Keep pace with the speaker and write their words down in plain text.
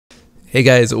Hey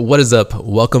guys, what is up?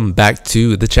 Welcome back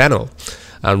to the channel.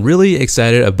 I'm really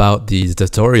excited about the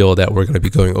tutorial that we're going to be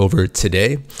going over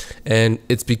today, and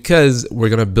it's because we're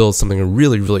going to build something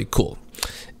really cool.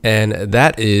 And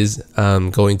that is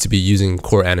going to be using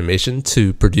core animation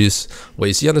to produce what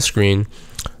you see on the screen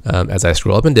as I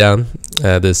scroll up and down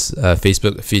this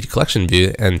Facebook feed collection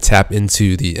view and tap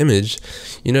into the image.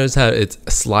 You notice how it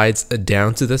slides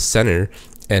down to the center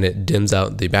and it dims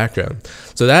out the background.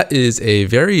 So that is a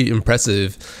very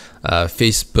impressive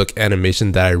Facebook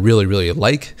animation that I really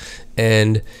like,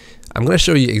 and I'm going to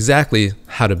show you exactly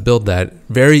how to build that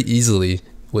very easily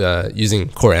using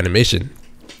core animation.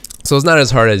 So it's not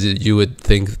as hard as you would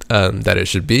think that it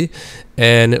should be,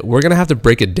 and we're going to have to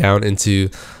break it down into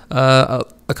a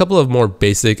couple of more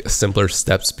basic, simpler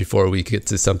steps before we get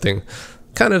to something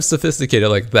kind of sophisticated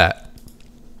like that.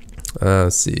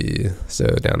 Let's see, so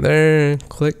down there,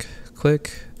 click,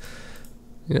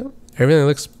 everything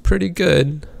looks pretty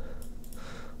good,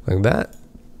 like that.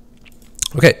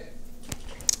 Okay,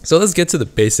 so let's get to the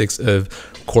basics of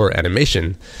core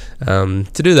animation. To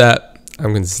do that,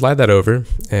 I'm going to slide that over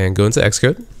and go into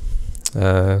Xcode,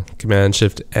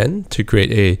 Command-Shift-N to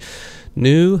create a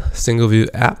new single view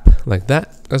app like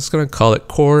that. I'm just going to call it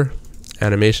core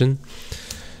animation.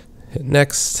 Hit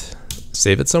next,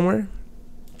 save it somewhere.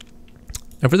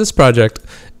 And for this project,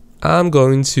 I'm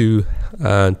going to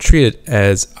treat it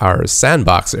as our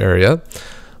sandbox area,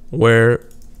 where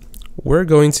we're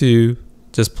going to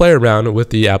just play around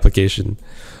with the application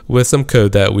with some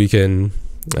code that we can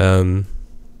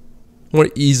more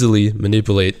easily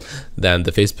manipulate than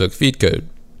the Facebook feed code.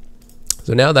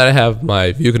 So now that I have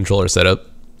my view controller set up,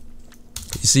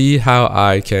 you see how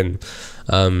I can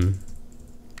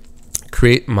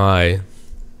create my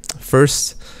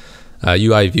first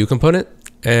UI view component.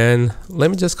 And let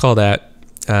me just call that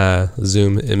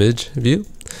zoom image view.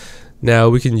 Now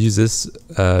we can use this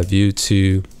view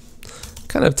to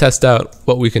kind of test out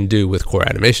what we can do with core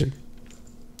animation.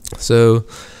 So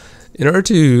in order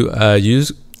to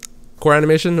use core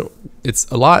animation, it's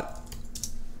a lot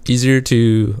easier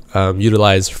to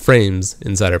utilize frames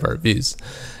inside of our views.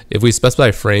 If we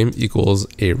specify frame equals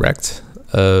a rect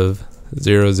of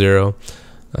 0, 0,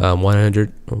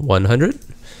 100, 100,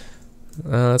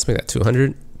 let's make that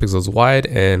 200 pixels wide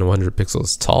and 100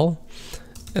 pixels tall.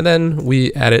 And then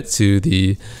we add it to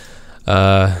the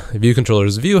view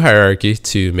controller's view hierarchy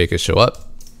to make it show up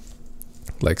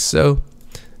like so.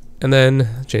 And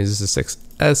then change this to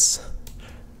 6S.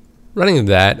 Running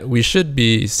that, we should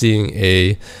be seeing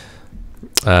a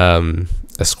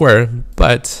square,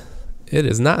 but it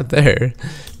is not there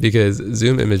because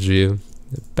zoom image view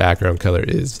background color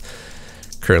is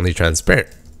currently transparent.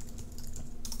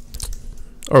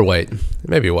 Or white,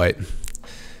 maybe white.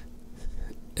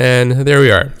 And there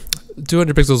we are,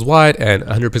 200 pixels wide and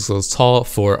 100 pixels tall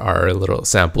for our little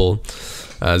sample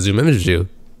zoom image view.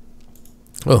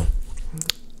 Oh,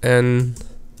 and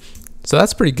so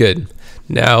that's pretty good.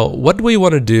 Now, what do we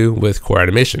want to do with core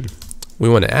animation? We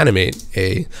want to animate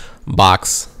a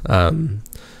box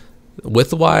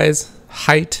width-wise,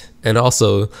 height, and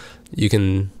also you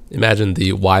can imagine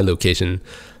the Y location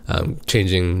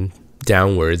changing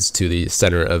downwards to the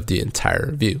center of the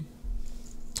entire view.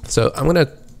 So I'm going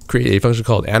to create a function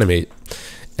called animate,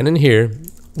 and in here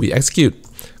we execute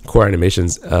core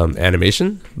animation's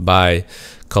animation by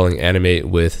calling animate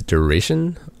with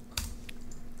duration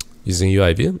using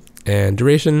UI view. And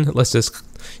duration, let's just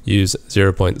use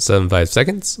 0.75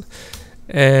 seconds,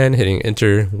 and hitting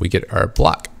enter we get our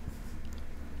block.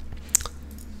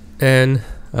 And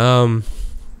the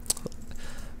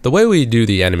way we do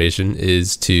the animation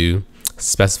is to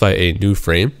specify a new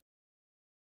frame,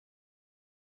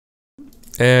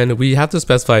 and we have to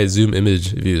specify zoom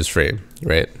image views frame,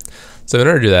 right? So in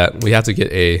order to do that, we have to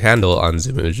get a handle on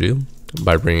zoom image view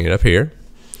by bringing it up here,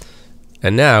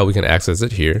 and now we can access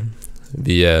it here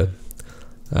via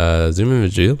zoom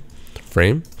image view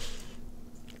frame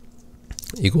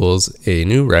equals a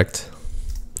new rect,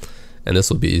 and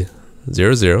this will be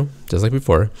 0, 0, just like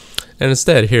before. And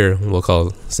instead here we'll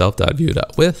call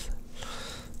self.view.width,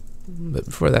 but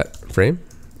before that frame,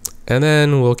 and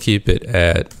then we'll keep it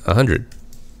at 100.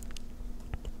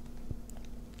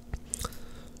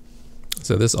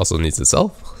 So this also needs a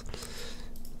self,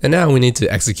 and now we need to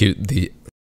execute the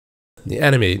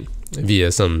animate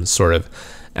via some sort of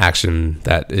action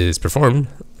that is performed,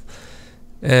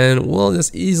 and we'll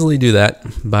just easily do that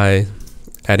by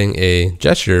adding a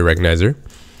gesture recognizer,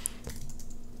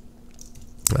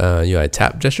 UI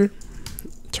tap gesture.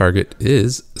 Target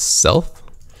is self.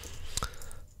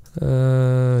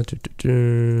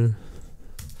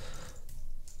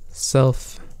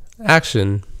 Self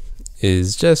action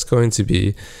is just going to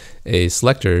be a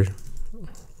selector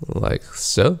like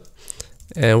so.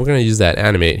 And we're going to use that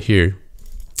animate here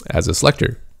as a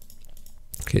selector.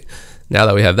 Okay, now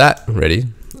that we have that ready,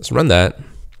 let's run that.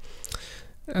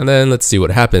 And then let's see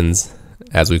what happens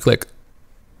as we click.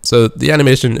 So the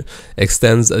animation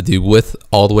extends the width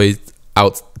all the way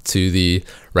out to the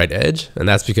right edge, and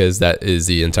that's because that is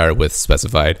the entire width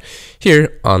specified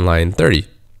here on line 30.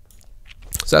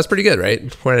 So that's pretty good, right?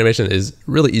 Point animation is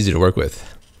really easy to work with.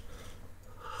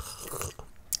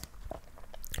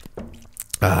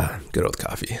 Good old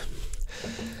coffee.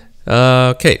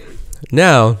 Okay,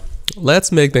 now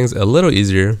let's make things a little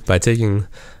easier by taking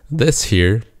this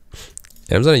here,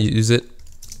 and I'm going to use it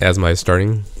as my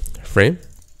starting frame,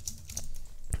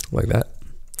 like that.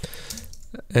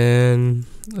 And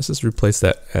let's just replace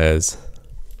that as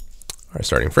our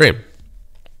starting frame.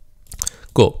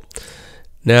 Cool.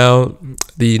 Now,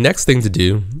 the next thing to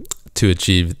do to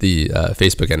achieve the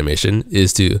Facebook animation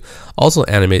is to also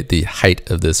animate the height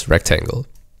of this rectangle.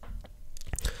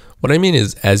 What I mean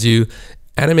is, as you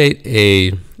animate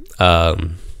a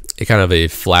kind of a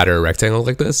flatter rectangle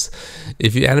like this,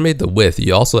 if you animate the width,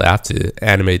 you also have to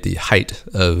animate the height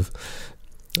of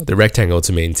the rectangle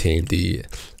to maintain the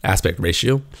aspect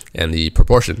ratio and the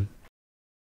proportion.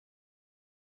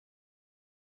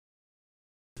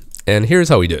 And here's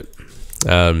how we do it.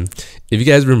 If you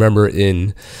guys remember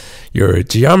in your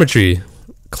geometry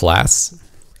class,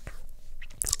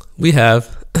 we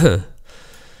have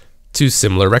two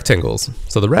similar rectangles.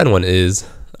 So the red one is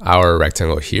our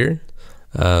rectangle here,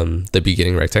 the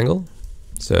beginning rectangle.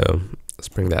 So let's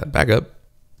bring that back up.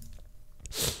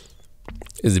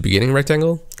 Is the beginning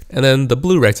rectangle, and then the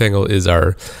blue rectangle is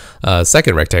our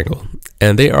second rectangle,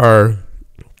 and they are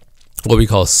what we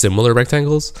call similar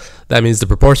rectangles. That means the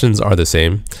proportions are the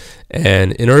same,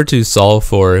 and in order to solve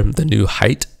for the new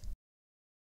height,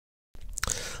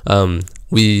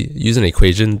 we use an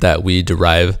equation that we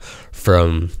derive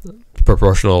from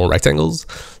proportional rectangles.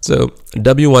 So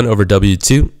W1 over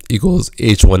W2 equals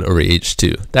H1 over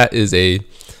H2. That is a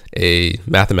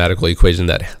mathematical equation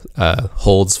that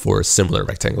holds for similar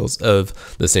rectangles of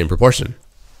the same proportion.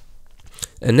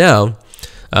 And now,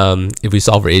 if we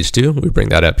solve for H2, we bring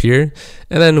that up here,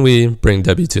 and then we bring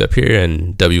W2 up here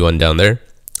and W1 down there.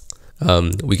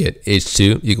 We get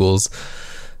H2 equals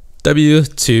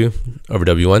W2 over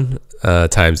W1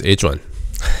 times H1.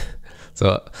 So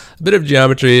a bit of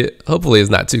geometry, hopefully is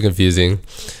not too confusing.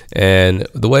 And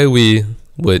the way we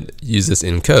would use this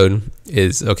in code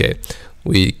is, okay,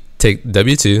 we take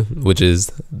W2, which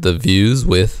is the views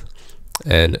width,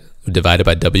 and divided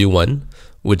by W1,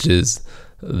 which is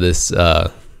this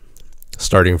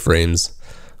starting frame's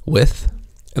width,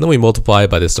 and then we multiply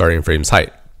by the starting frame's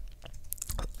height.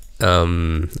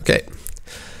 Okay,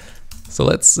 so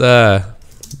let's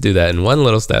do that in one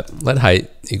little step. Let height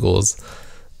equals,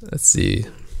 let's see,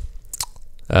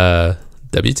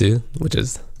 W2, which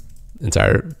is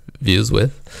entire views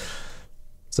width.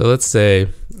 So let's say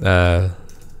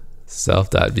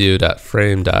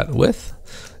self.view.frame.width,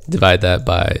 divide that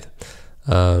by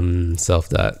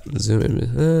self.zoom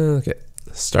in, okay,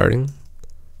 starting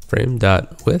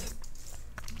frame.width,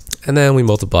 and then we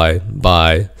multiply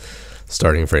by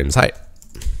starting frame's height,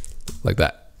 like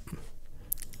that.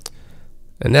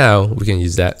 And now we can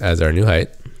use that as our new height.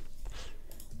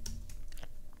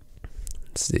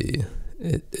 Let's see,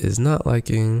 it is not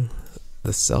liking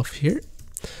the self here.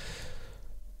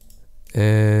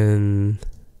 And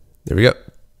there we go.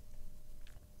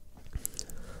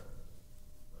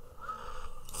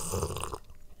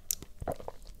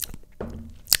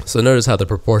 So notice how the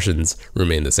proportions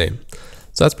remain the same.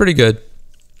 So that's pretty good.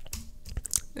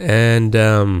 And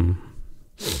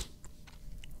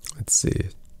let's see.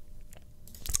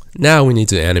 Now we need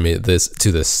to animate this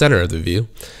to the center of the view.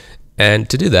 And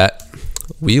to do that,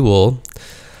 we will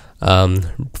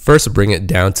first bring it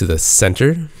down to the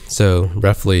center. So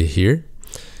roughly here.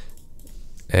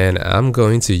 And I'm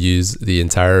going to use the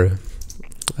entire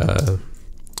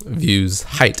view's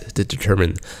height to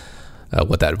determine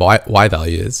what that y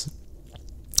value is.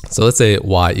 So let's say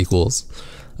y equals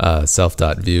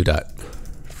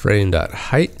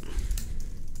self.view.frame.height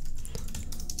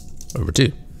over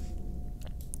 2.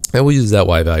 And we'll use that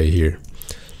y value here.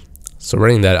 So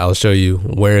running that, I'll show you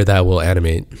where that will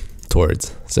animate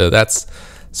towards. So that's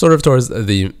sort of towards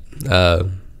the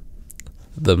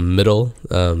middle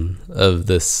of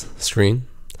this screen,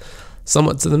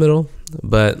 somewhat to the middle,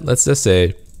 but let's just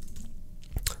say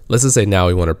now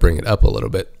we want to bring it up a little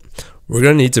bit. We're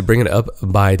going to need to bring it up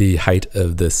by the height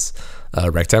of this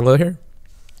rectangle here,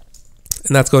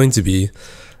 and that's going to be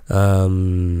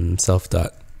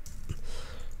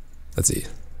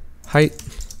height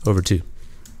over 2.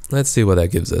 Let's see what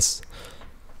that gives us.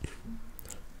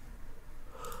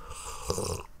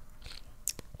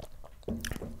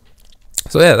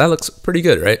 So yeah, that looks pretty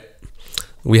good, right?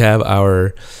 We have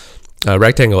our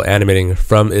rectangle animating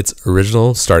from its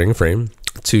original starting frame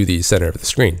to the center of the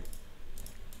screen.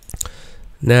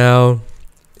 Now,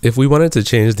 if we wanted to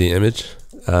change the image,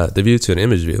 the view to an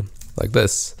image view like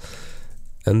this,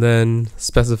 and then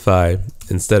specify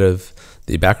instead of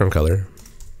the background color,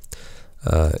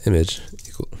 image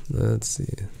equal, let's see,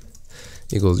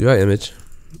 equals UI image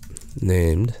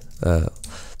named,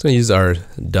 it's going to use our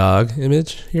dog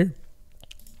image here,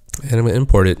 and I'm going to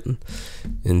import it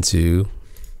into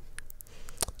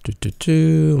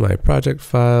my project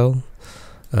file.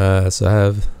 So I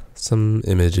have some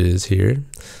images here.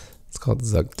 It's called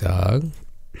Zuck Dog,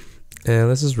 and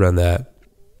let's just run that.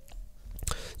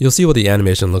 You'll see what the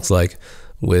animation looks like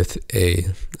with a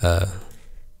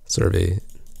sort of a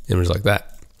image like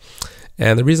that.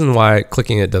 And the reason why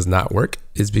clicking it does not work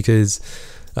is because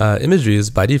image views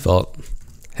by default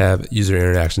have user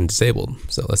interaction disabled.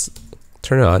 So let's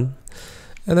turn it on,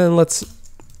 and then let's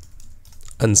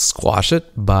unsquash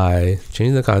it by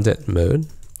changing the content mode,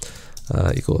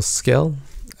 equals scale,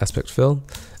 aspect fill,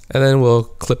 and then we'll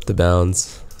clip the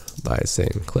bounds by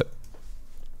saying clip.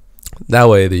 That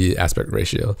way the aspect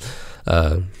ratio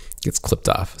gets clipped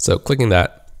off. So clicking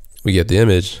that, we get the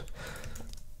image,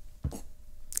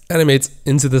 animates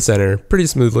into the center pretty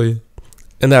smoothly,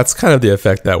 and that's kind of the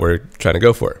effect that we're trying to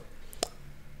go for.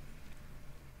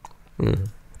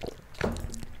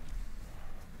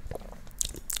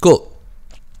 Cool.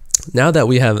 Now that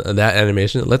we have that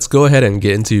animation, let's go ahead and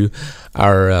get into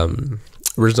our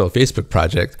original Facebook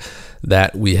project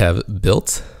that we have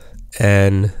built,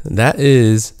 and that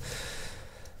is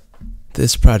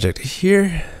this project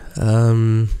here.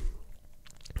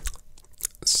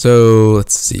 So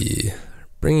let's see,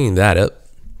 bringing that up.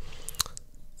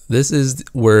 This is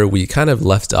where we kind of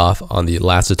left off on the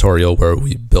last tutorial, where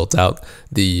we built out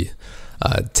the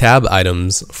tab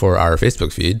items for our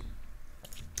Facebook feed.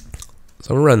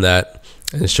 So I'm gonna run that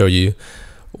and show you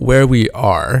where we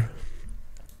are.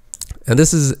 And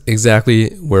this is exactly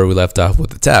where we left off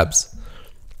with the tabs.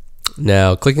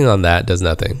 Now, clicking on that does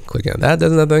nothing. Clicking on that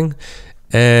does nothing.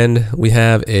 And we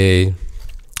have a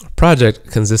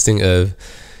project consisting of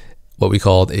what we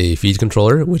called a feed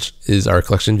controller, which is our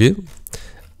collection view.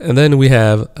 And then we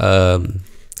have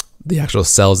the actual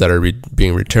cells that are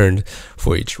being returned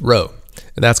for each row.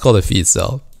 And that's called a feed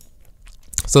cell.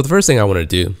 So the first thing I want to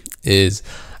do is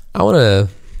I want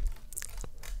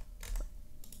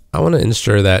to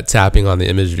ensure that tapping on the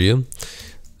image view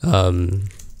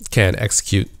can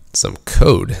execute some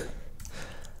code.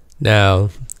 Now,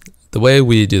 the way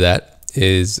we do that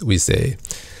is we say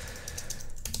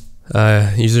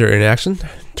user interaction,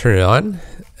 turn it on,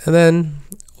 and then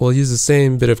we'll use the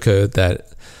same bit of code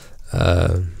that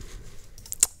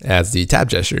adds the tab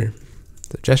gesture.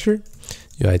 The gesture,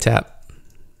 UI tap,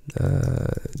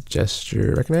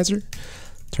 gesture recognizer,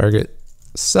 target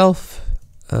self,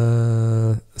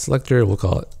 selector, we'll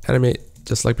call it animate,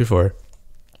 just like before.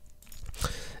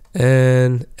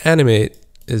 And animate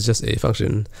is just a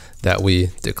function that we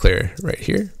declare right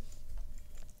here.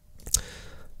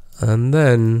 And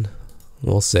then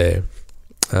we'll say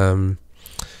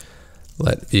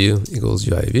let view equals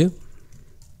UI view,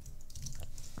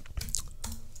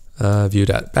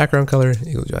 view.background color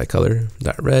equals UI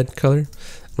color.red color.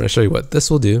 I'm going to show you what this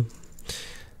will do.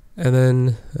 And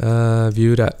then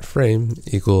view.frame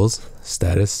equals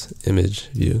status image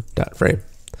view.frame.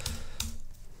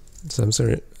 So I'm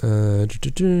sorry, let's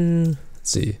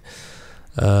see,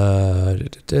 add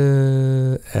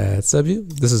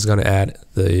subview. This is going to add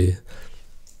the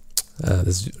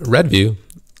this red view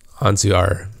onto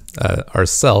our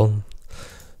cell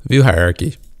view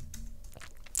hierarchy.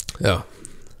 Oh.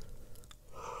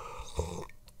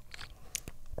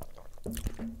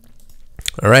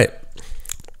 All right.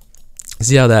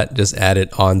 See how that just added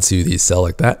onto the cell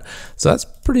like that? So that's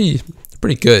pretty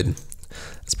good.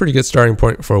 It's a pretty good starting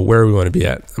point for where we want to be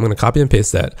at. I'm going to copy and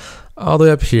paste that all the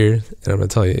way up here, and I'm going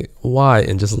to tell you why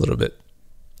in just a little bit.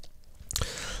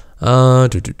 So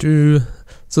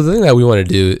the thing that we want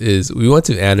to do is we want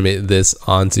to animate this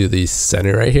onto the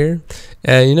center right here.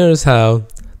 And you notice how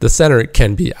the center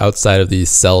can be outside of these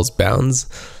cells bounds.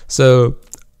 So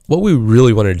what we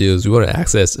really want to do is we want to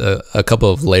access a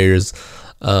couple of layers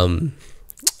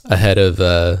ahead of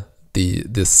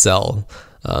this cell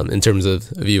in terms of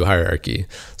view hierarchy.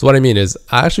 So what I mean is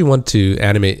I actually want to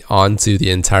animate onto the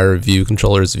entire view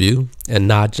controller's view and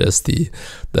not just the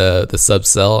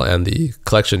subcell and the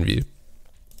collection view.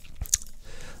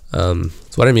 So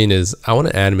what I mean is I want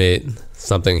to animate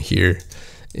something here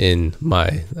in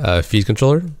my feed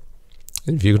controller.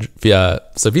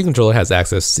 So feed controller has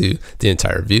access to the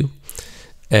entire view,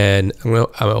 and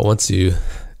I want to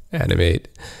animate,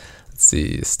 let's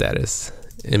see, status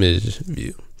image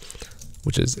view,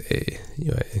 which is a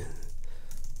UI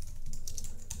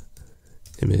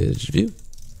image view.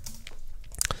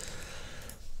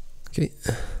 Okay,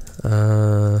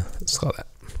 let's call that.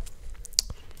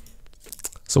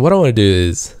 So what I want to do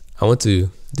is I want to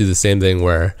do the same thing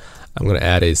where I'm going to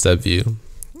add a sub view,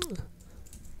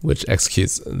 which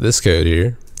executes this code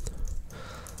here.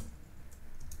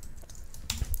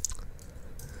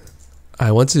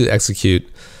 I want to execute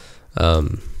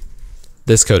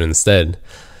this code instead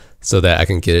so that I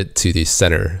can get it to the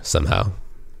center somehow.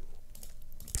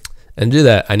 And to do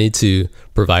that, I need to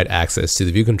provide access to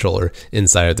the view controller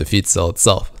inside of the feed cell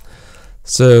itself.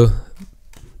 So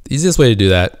the easiest way to do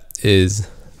that is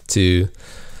to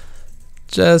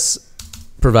just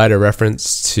provide a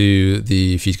reference to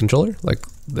the feed controller like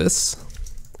this,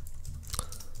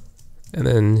 and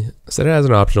then set it as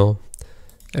an optional.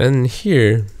 And then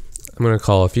here, I'm going to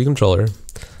call a feed controller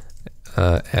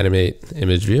animate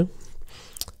image view,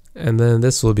 and then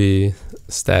this will be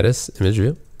status image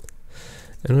view.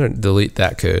 And I'm going to delete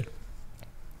that code.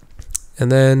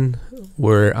 And then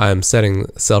where I'm setting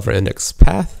cell for index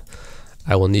path,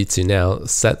 I will need to now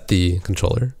set the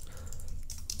controller,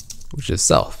 which is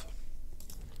self.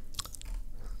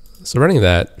 So running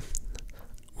that,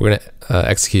 we're going to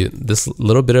execute this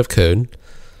little bit of code,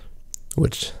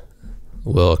 which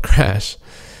will crash.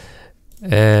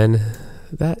 And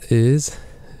that is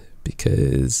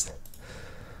because,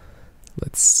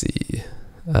 let's see,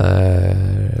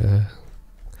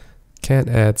 can't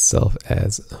add self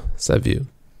as subview.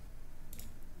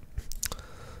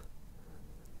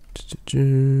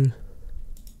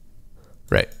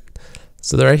 Right.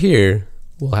 So right here,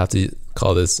 we'll have to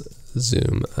call this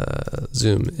zoom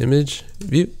image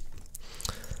view,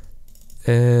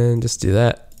 and just do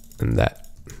that and that.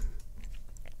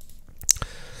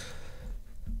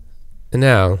 And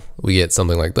now we get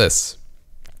something like this.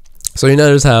 So you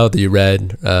notice how the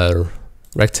red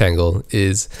rectangle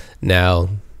is now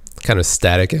kind of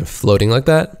static and floating like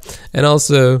that, and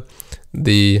also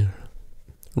the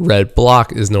red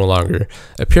block is no longer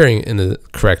appearing in the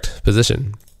correct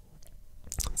position.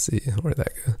 Let's see, where'd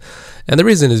that go? And the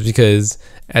reason is because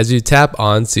as you tap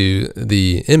onto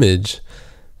the image,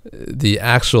 the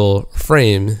actual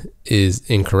frame is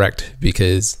incorrect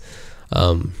because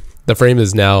the frame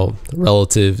is now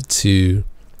relative to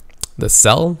the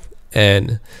cell,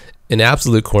 and in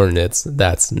absolute coordinates,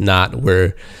 that's not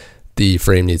where the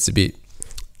frame needs to be.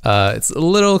 It's a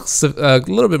little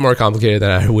bit more complicated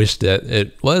than I wished that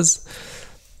it was.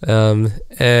 And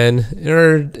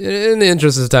in the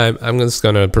interest of time, I'm just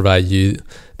going to provide you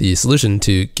the solution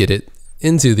to get it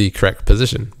into the correct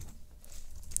position.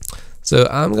 So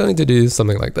I'm going to do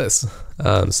something like this.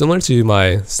 Similar to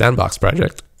my sandbox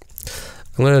project,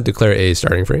 I'm going to declare a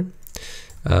starting frame.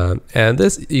 And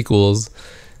this equals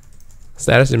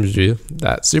status image view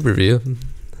dot super view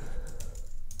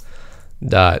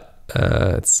dot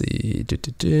let's see,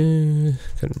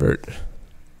 convert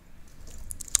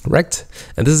rect,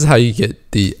 and this is how you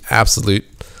get the absolute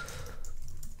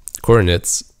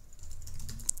coordinates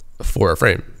for a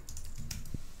frame.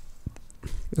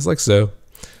 It's like so,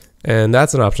 and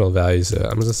that's an optional value. So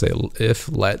I'm just gonna say if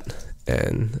let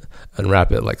and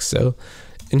unwrap it like so.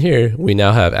 And here we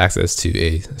now have access to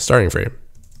a starting frame.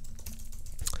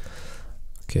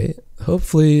 Okay,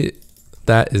 hopefully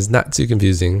that is not too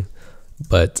confusing,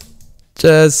 but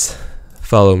just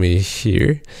follow me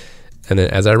here. And then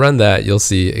as I run that, you'll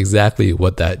see exactly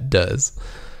what that does.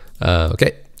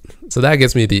 Okay, so that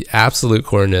gives me the absolute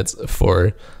coordinates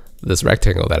for this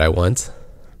rectangle that I want.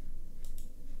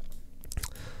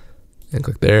 And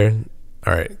click there.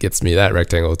 All right, gets me that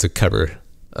rectangle to cover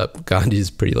up Gandhi's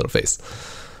pretty little face.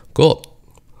 Cool.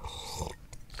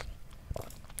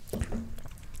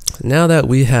 Now that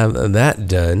we have that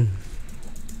done,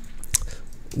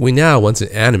 we now want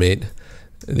to animate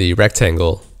the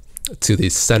rectangle to the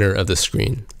center of the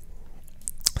screen.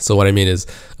 So what I mean is,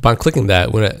 upon clicking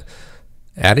that, we're gonna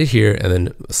add it here and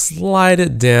then slide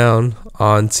it down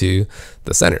onto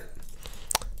the center.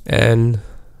 And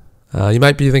you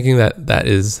might be thinking that that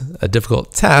is a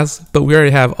difficult task, but we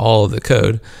already have all of the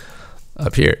code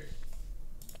up here.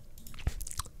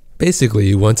 Basically,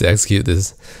 you want to execute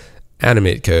this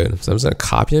animate code. So I'm just gonna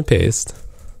copy and paste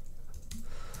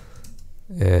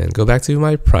and go back to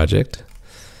my project.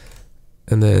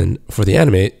 And then for the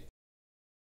animate,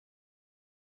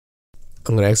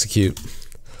 I'm going to execute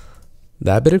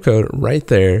that bit of code right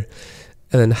there.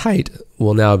 And then height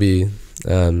will now be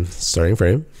starting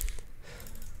frame.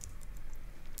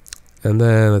 And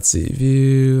then let's see,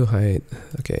 view height.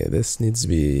 Okay, this needs to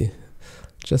be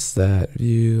just that,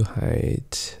 view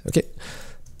height. Okay,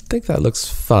 I think that looks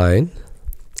fine.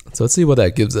 So let's see what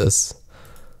that gives us.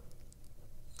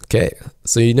 Okay,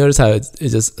 so you notice how it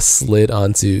just slid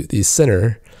onto the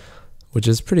center, which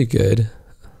is pretty good.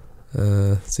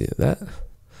 Let's see that.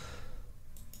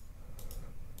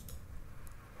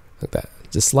 Like that,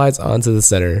 just slides onto the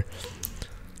center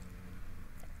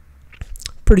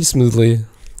pretty smoothly.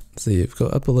 Let's see, if we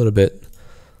go up a little bit,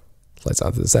 slides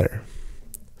onto the center.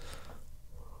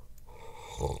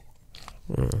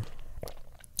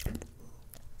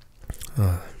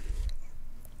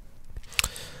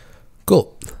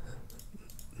 Cool.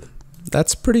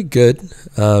 That's pretty good.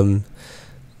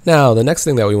 Now, the next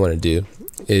thing that we want to do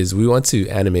is we want to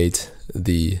animate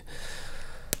the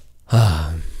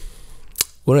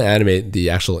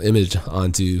actual image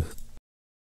onto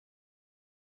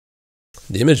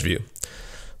the image view.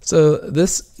 So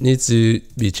this needs to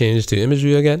be changed to image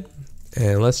view again,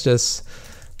 and let's just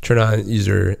turn on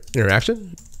user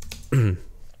interaction. And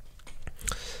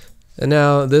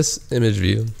now this image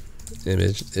view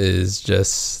image is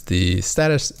just the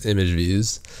status image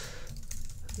views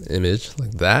image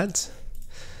like that.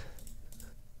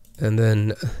 And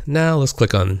then now let's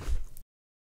click on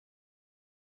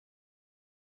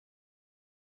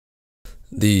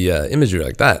the image view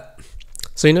like that.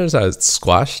 So you notice how it's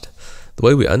squashed. The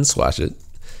way we unsquash it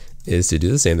is to do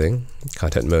the same thing.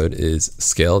 Content mode is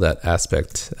scaled at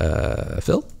aspect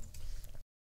fill.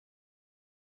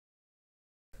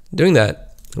 Doing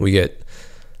that, we get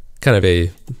kind of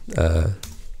a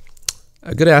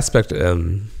good aspect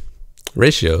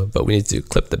ratio, but we need to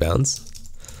clip the bounds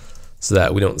so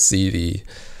that we don't see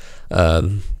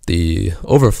the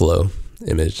overflow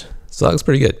image. So that looks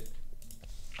pretty good.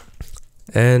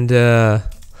 And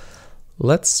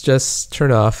let's just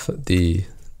turn off the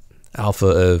alpha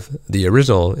of the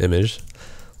original image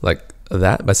like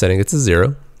that by setting it to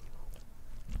 0.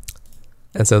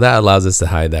 And so that allows us to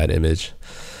hide that image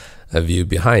view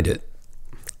behind it.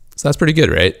 So that's pretty good,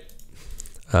 right?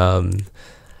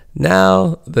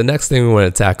 Now the next thing we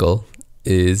want to tackle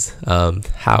is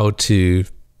how to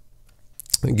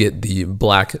get the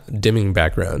black dimming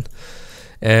background.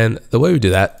 And the way we do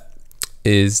that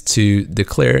is to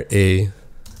declare a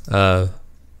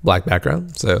black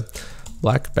background. So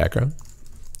black background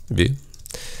view.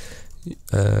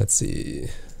 Let's see,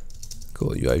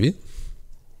 cool, UI view.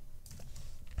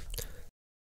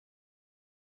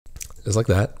 Just like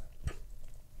that.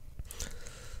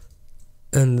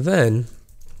 And then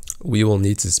we will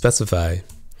need to specify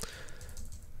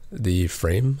the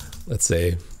frame. Let's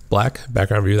say black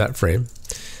background view, that frame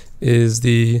is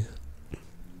the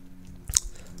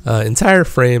entire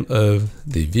frame of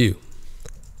the view.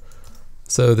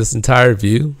 So this entire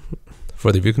view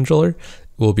for the view controller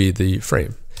will be the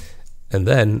frame. And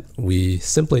then we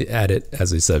simply add it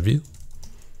as a subview,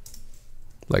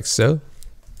 like so.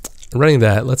 Running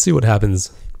that, let's see what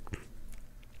happens.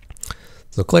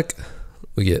 So click,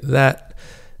 we get that,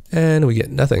 and we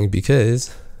get nothing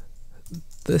because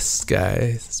this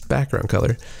guy's background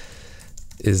color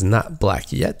is not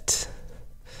black yet.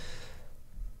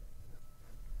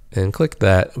 And click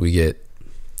that, we get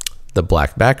the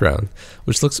black background,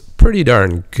 which looks pretty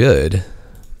darn good,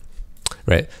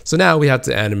 right? So now we have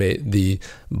to animate the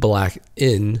black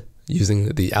in using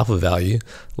the alpha value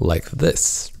like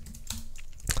this.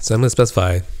 So I'm going to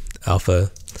specify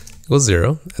alpha equals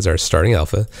 0 as our starting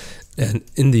alpha, and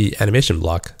in the animation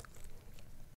block,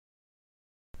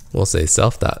 we'll say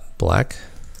self.black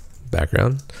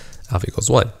background alpha equals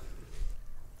 1.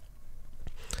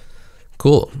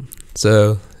 Cool.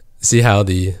 So see how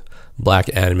the black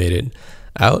animated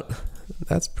out?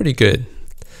 That's pretty good.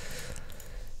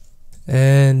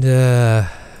 And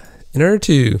in order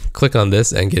to click on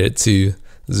this and get it to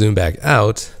zoom back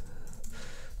out,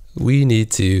 we need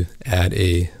to add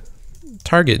a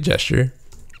target gesture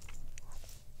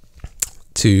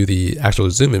to the actual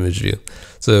zoom image view.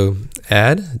 So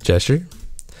add gesture,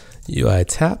 UI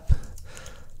tap,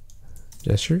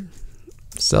 gesture,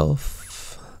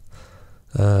 self,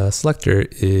 selector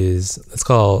is, let's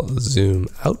call zoom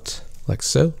out, like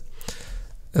so.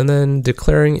 And then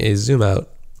declaring a zoom out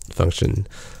function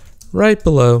right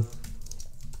below.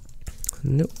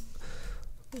 Nope.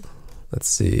 Let's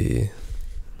see.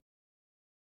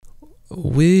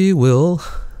 We will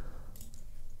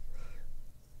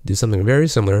do something very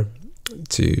similar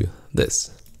to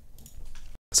this.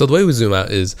 So the way we zoom out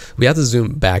is we have to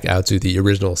zoom back out to the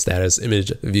original status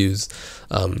image views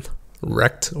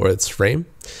rect or its frame.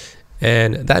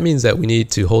 And that means that we need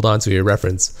to hold on to a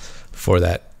reference for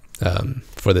that,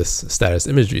 for this status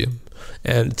image view.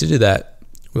 And to do that,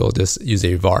 we'll just use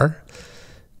a var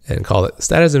and call it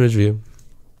status image view.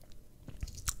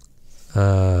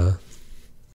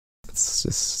 It's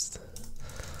just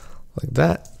like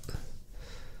that.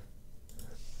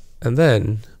 And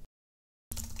then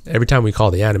every time we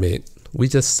call the animate, we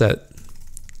just set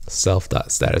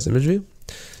self.status image view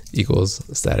equals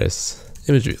status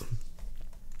image view.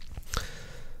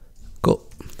 Cool.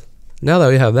 Now that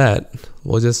we have that,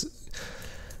 we'll just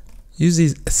use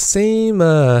the same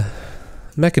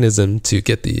mechanism to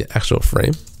get the actual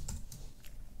frame.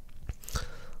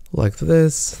 Like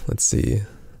this. Let's see.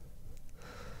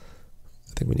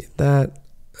 I think we need that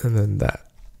and then that.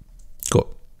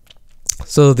 Cool.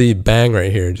 So the bang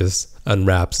right here just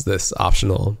unwraps this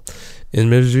optional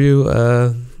image view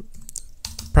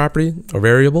property or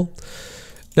variable.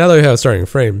 Now that we have a starting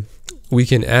frame, we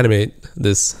can animate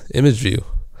this image view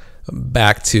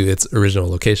back to its original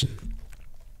location.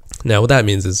 Now what that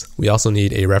means is we also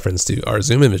need a reference to our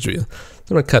zoom image view. So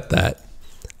I'm going to cut that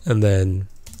and then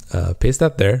paste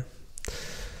that there.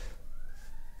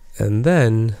 And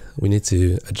then we need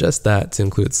to adjust that to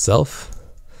include self.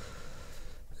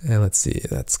 And let's see,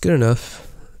 that's good enough.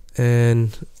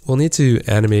 And we'll need to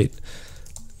animate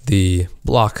the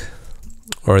block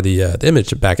or the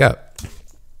image back up.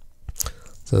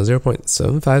 So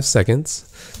 0.75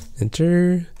 seconds,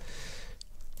 enter.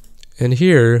 And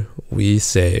here we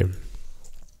say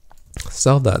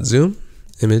self.zoom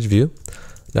image view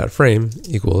dot frame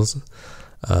equals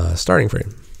starting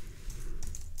frame.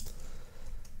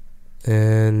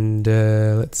 And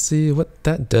let's see what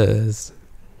that does.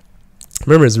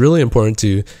 Remember, it's really important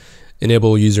to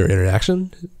enable user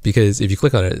interaction because if you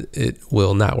click on it, it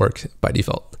will not work by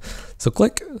default. So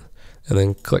click and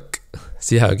then click.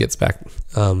 See how it gets back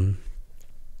into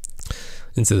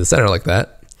the center like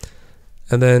that.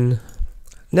 And then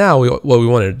now what we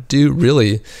want to do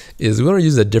really is we want to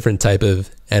use a different type of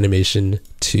animation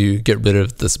to get rid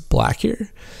of this black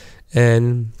here.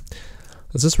 And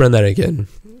let's just run that again.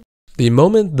 The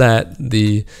moment that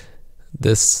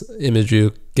this image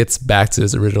view gets back to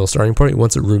its original starting point, we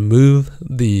want to remove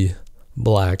the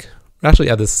black. Actually,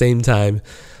 at the same time,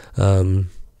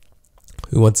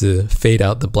 we want to fade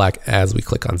out the black as we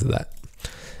click onto that.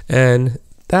 And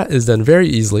that is done very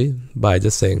easily by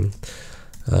just saying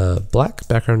black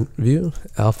background view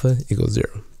alpha equals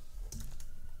 0.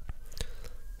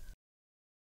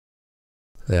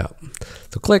 Yeah,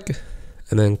 so click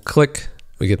and then click,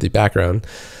 we get the background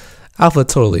alpha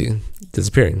totally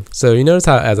disappearing. So you notice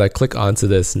how as I click onto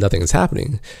this, nothing is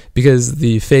happening because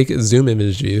the fake zoom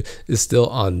image view is still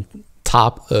on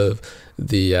top of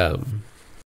the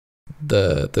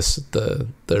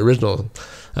original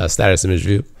status image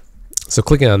view. So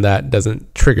clicking on that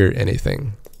doesn't trigger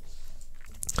anything.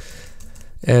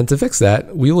 And to fix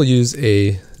that, we will use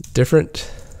a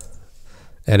different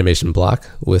animation block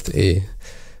with a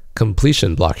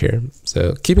completion block here.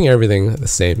 So keeping everything the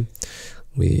same,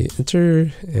 we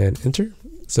enter and enter.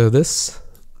 So this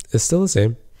is still the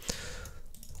same.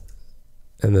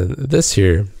 And then this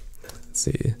here, let's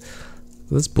see,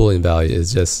 this Boolean value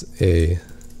is just a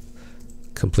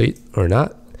complete or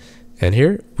not. And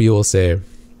here we will say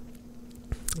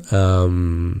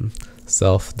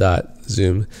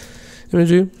self.zoom image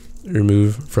view,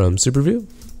 remove from super view,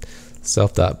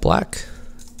 self.black,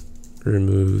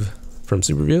 remove from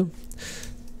super view.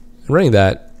 And running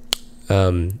that,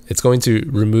 it's going to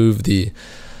remove the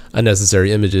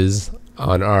unnecessary images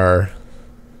on our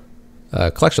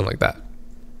collection like that.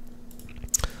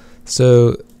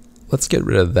 So let's get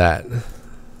rid of that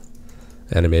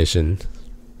animation.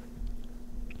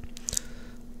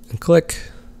 And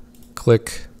click,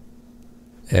 click,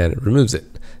 and it removes it.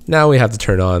 Now we have to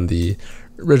turn on the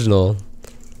original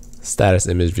status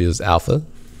image views alpha.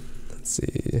 Let's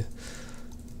see,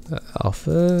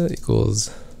 alpha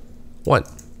equals 1.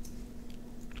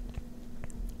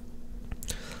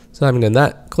 So having done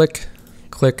that, click,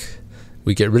 click,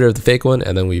 we get rid of the fake one,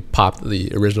 and then we pop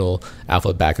the original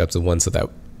alpha back up to 1 so that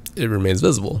it remains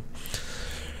visible.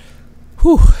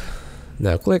 Whew.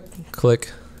 Now click,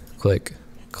 click, click,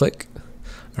 click.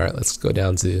 All right, let's go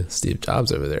down to Steve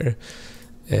Jobs over there.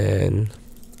 And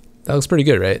that looks pretty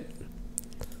good, right?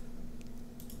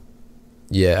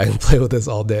 Yeah, I can play with this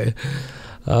all day.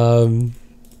 All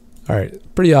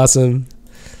right, pretty awesome.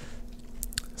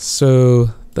 So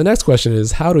the next question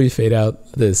is, how do we fade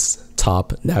out this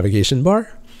top navigation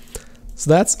bar? So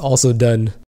that's also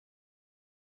done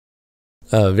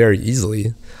very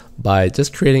easily by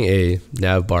just creating a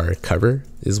nav bar cover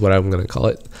is what I'm going to call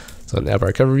it. So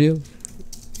navbar cover view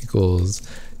equals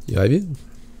UI view.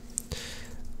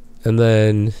 And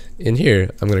then in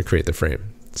here, I'm going to create the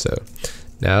frame. So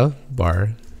nav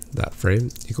bar dot frame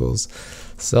equals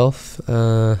self.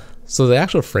 So the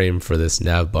actual frame for this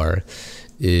nav bar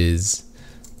is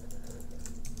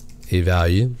a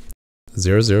value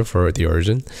 00 for the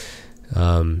origin.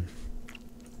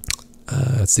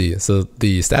 Let's see. So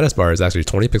the status bar is actually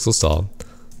 20 pixels tall.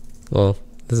 Well,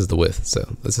 this is the width,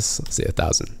 so let's just say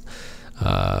 1,000.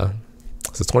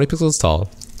 So 20 pixels tall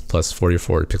plus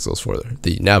 44 pixels for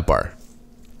the nav bar.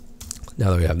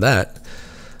 Now that we have that,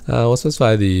 we'll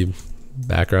specify the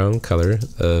background color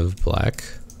of black,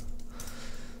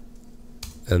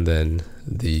 and then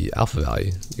the alpha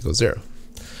value equals 0.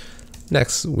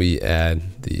 Next, we add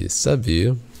the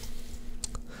subview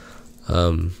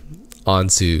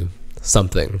onto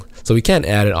something. So we can't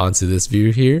add it onto this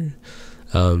view here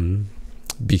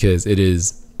because it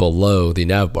is below the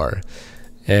nav bar.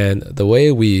 And the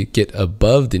way we get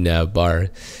above the nav bar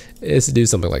is to do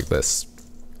something like this.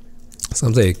 So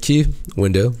I'm saying key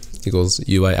window equals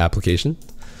UI application,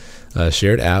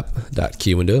 shared app dot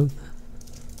key window.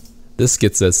 This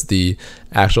gets us the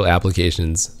actual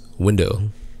application's window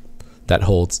that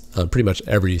holds pretty much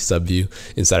every subview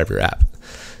inside of your app.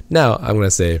 Now I'm going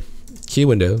to say key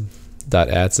window dot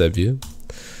add subview,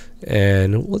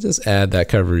 and we'll just add that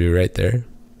cover view right there,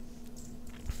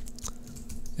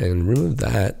 and remove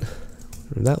that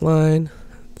line.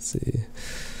 Let's see,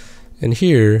 and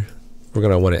here we're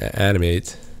going to want to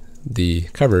animate the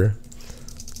cover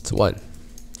to 1.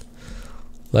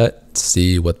 Let's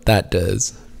see what that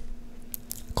does.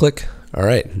 Click. All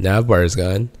right, nav bar is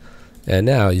gone, and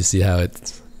now you see how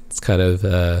it's kind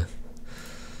of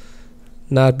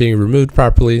not being removed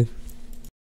properly,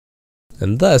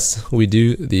 and thus we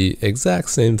do the exact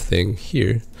same thing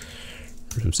here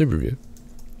from SuperView.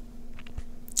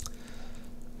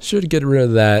 Should get rid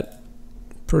of that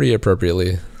pretty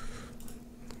appropriately.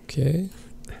 Okay,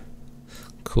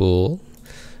 cool.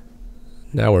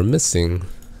 Now we're missing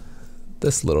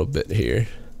this little bit here.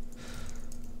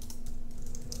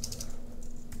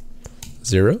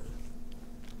 0.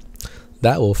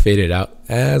 That will fade it out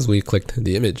as we clicked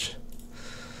the image,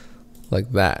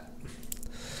 like that.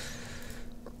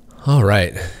 All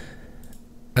right,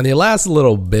 and the last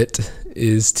little bit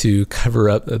is to cover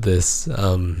up this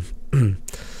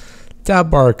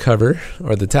tab bar cover,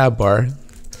 or the tab bar.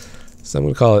 So I'm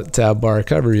going to call it tab bar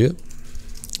cover view,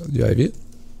 UI view.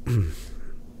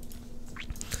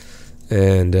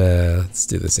 And let's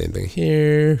do the same thing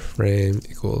here. Frame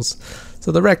equals.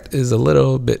 So the rect is a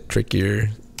little bit trickier.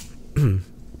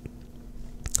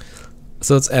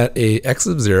 So it's at a x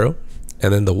of 0,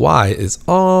 and then the y is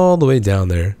all the way down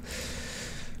there,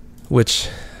 which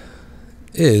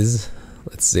is,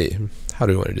 let's see, how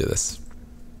do we want to do this?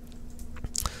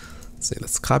 Let's see,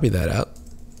 let's copy that out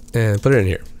and put it in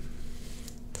here.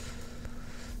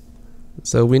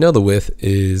 So we know the width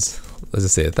is, let's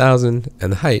just say 1,000,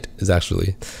 and the height is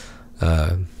actually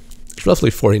roughly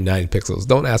 49 pixels.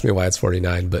 Don't ask me why it's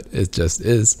 49, but it just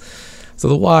is. So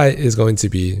the y is going to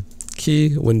be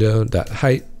key window dot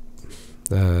height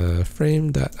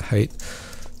frame dot height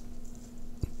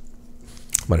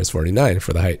minus 49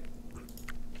 for the height.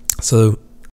 So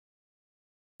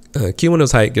key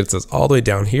window's height gets us all the way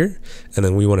down here, and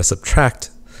then we want to subtract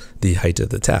the height of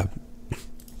the tab.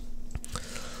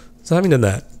 So having done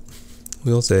that,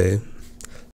 we'll say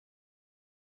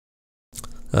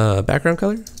background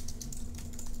color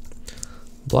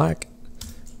black.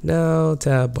 Now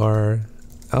tab bar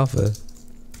alpha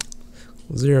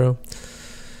 0,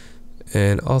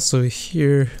 and also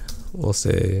here we'll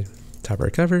say tab bar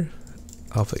cover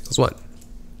alpha equals 1.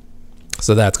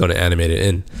 So that's going to animate it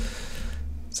in.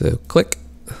 So click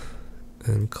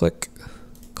and click,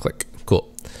 click. Cool.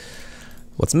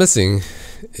 What's missing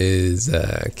is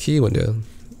key window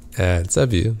add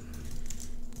subview.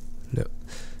 No,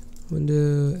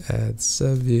 window add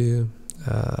subview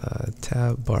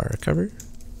tab bar cover,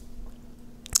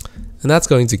 and that's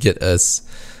going to get us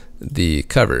the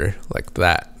cover like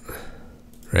that,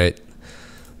 right?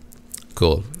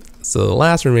 Cool. So the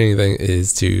last remaining thing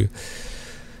is to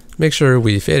make sure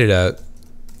we fade it out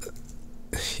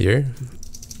here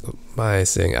by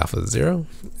saying alpha 0,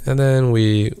 and then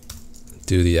we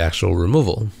do the actual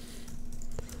removal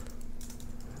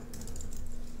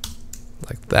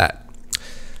like that.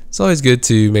 It's always good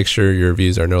to make sure your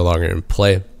views are no longer in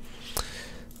play.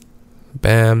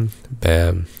 Bam,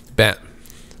 bam, bam.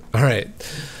 All right.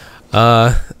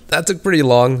 That took pretty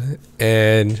long,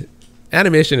 and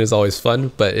animation is always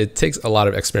fun, but it takes a lot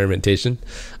of experimentation.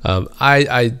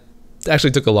 I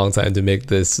actually took a long time to make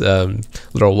this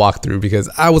little walkthrough because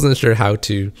I wasn't sure how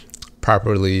to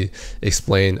properly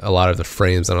explain a lot of the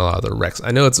frames and a lot of the recs.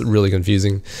 I know it's really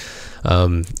confusing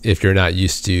if you're not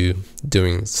used to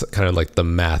doing kind of like the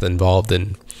math involved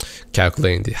in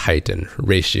calculating the height and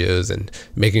ratios and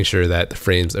making sure that the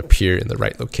frames appear in the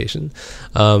right location.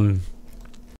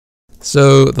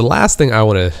 So the last thing I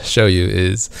want to show you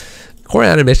is core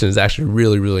animation is actually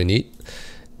really, really neat.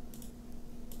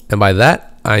 And by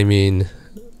that, I mean,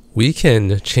 we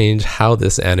can change how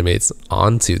this animates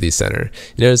onto the center.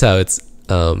 You notice how it's,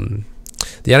 the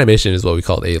animation is what we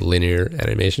call a linear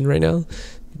animation right now.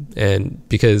 And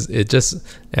because it just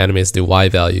animates the Y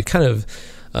value kind of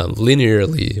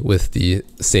linearly with the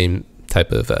same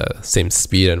type of, same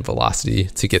speed and velocity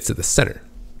to get to the center.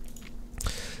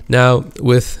 Now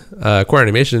with core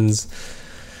animations,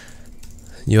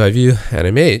 UI view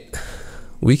animate,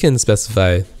 we can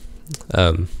specify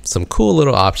some cool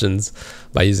little options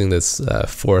by using this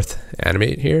fourth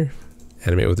animate here,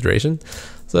 animate with duration.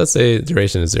 So let's say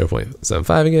duration is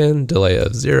 0.75 again, delay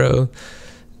of 0,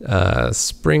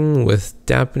 spring with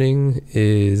dampening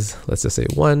is, let's just say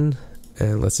 1,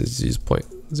 and let's just use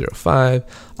 0.05.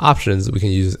 Options, we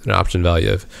can use an option value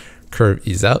of curve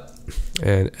ease out,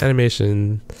 and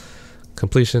animation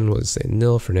completion, we'll just say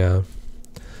nil for now.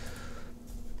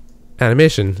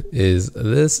 Animation is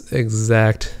this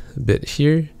exact bit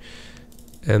here,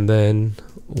 and then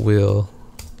we'll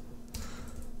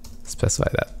specify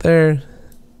that there,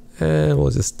 and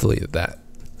we'll just delete that.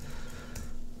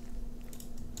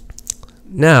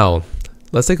 Now,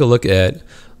 let's take a look at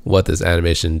what this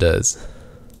animation does.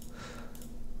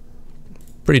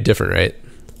 Pretty different, right?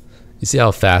 You see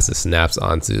how fast it snaps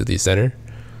onto the center?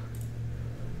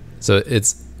 So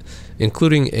it's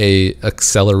including a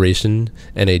acceleration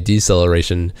and a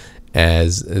deceleration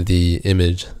as the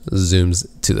image zooms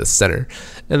to the center.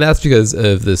 And that's because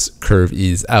of this curve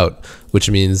ease out, which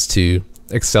means to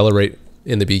accelerate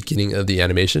in the beginning of the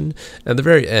animation. At the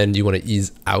very end, you want to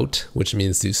ease out, which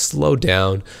means to slow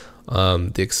down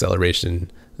the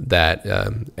acceleration that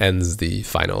ends the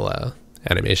final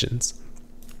animations.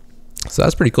 So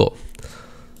that's pretty cool.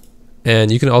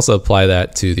 And you can also apply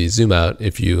that to the zoom out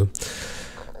if you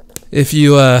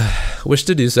wish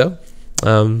to do so.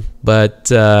 But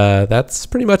that's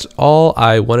pretty much all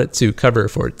I wanted to cover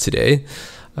for today.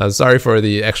 Sorry for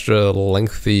the extra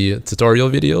lengthy tutorial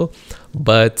video,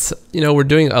 but you know, we're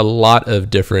doing a lot of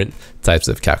different types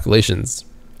of calculations.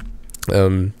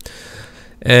 So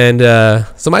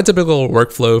my typical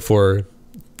workflow for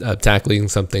tackling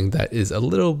something that is a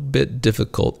little bit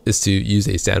difficult is to use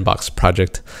a sandbox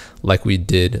project like we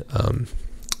did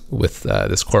with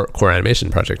this core animation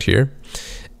project here.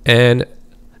 And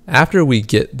after we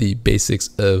get the basics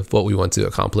of what we want to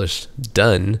accomplish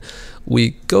done,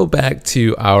 we go back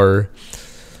to our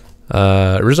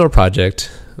original project,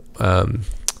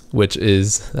 which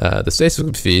is the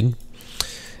Facebook feed.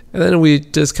 And then we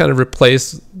just kind of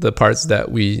replace the parts that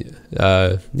we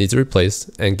need to replace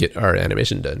and get our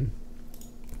animation done.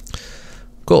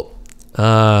 Cool.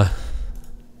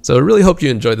 So I really hope you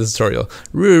enjoyed this tutorial.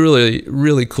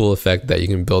 Really cool effect that you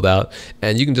can build out.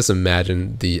 And you can just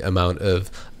imagine the amount of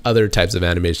other types of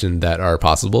animation that are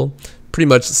possible. Pretty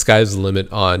much the sky's the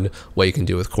limit on what you can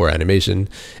do with core animation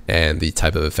and the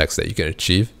type of effects that you can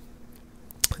achieve.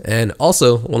 And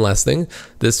also, one last thing,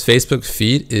 this Facebook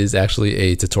feed is actually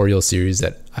a tutorial series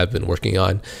that I've been working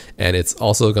on, and it's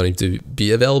also going to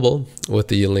be available with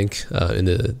the link in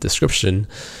the description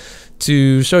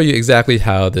to show you exactly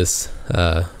how this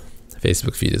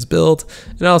Facebook feed is built,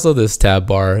 and also this tab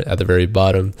bar at the very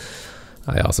bottom.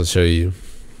 I also show you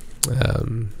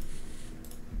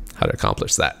how to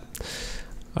accomplish that.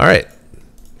 All right,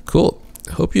 cool.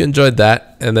 Hope you enjoyed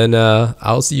that, and then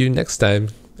I'll see you next time.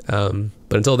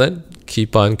 But until then,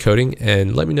 keep on coding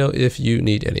and let me know if you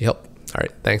need any help. All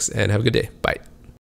right, thanks and have a good day. Bye.